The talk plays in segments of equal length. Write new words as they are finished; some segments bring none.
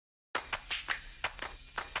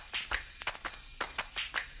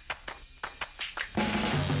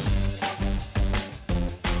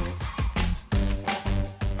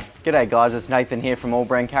G'day guys, it's Nathan here from All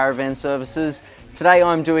Brand Caravan Services. Today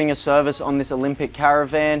I'm doing a service on this Olympic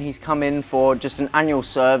caravan. He's come in for just an annual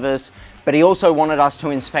service, but he also wanted us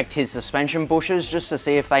to inspect his suspension bushes just to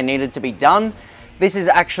see if they needed to be done. This is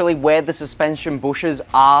actually where the suspension bushes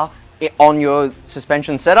are on your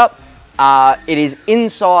suspension setup. It is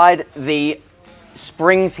inside the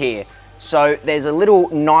springs here. So there's a little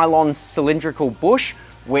nylon cylindrical bush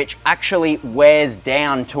which actually wears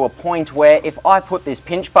down to a point where if I put this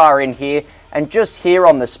pinch bar in here and just here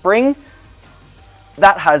on the spring,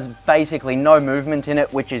 that has basically no movement in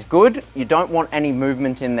it, which is good. You don't want any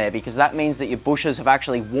movement in there because that means that your bushes have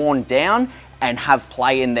actually worn down and have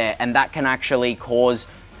play in there, and that can actually cause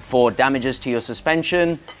for damages to your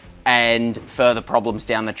suspension and further problems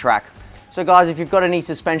down the track. So guys, if you've got any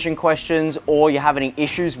suspension questions or you have any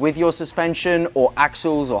issues with your suspension or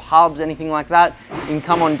axles or hubs, anything like that, you can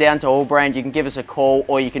come on down to All Brand, you can give us a call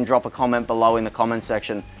or you can drop a comment below in the comment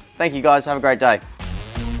section. Thank you guys, have a great day.